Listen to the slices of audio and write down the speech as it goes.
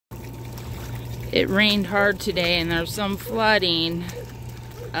It rained hard today and there's some flooding.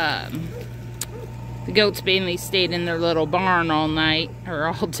 The goats mainly stayed in their little barn all night or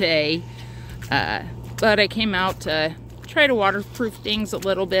all day. But I came out to try to waterproof things a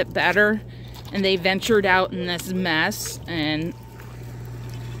little bit better, and they ventured out in this mess, and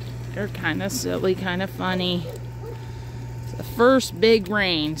they're kind of silly, kind of funny. It's the first big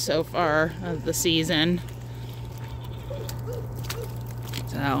rain so far of the season.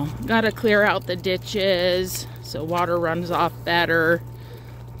 So, gotta clear out the ditches so water runs off better,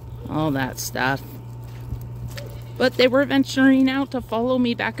 all that stuff. But they were venturing out to follow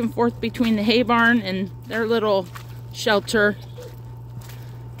me back and forth between the hay barn and their little shelter.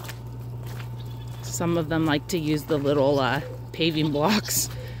 Some of them like to use the little paving blocks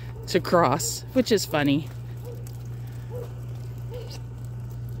to cross, which is funny.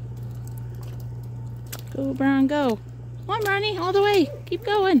 Go, Brown, go. Come on, Ronnie, all the way. Keep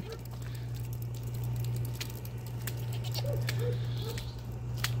going.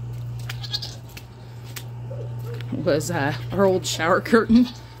 Was our old shower curtain.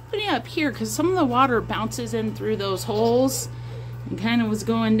 Putting it up here because some of the water bounces in through those holes and kind of was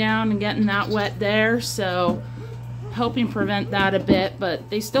going down and getting that wet there, so helping prevent that a bit.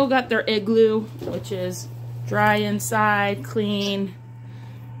 But they still got their igloo, which is dry inside, clean.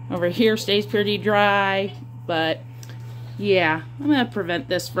 Over here stays pretty dry, but yeah, I'm gonna prevent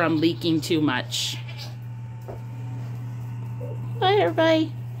this from leaking too much. Bye,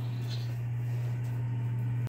 everybody.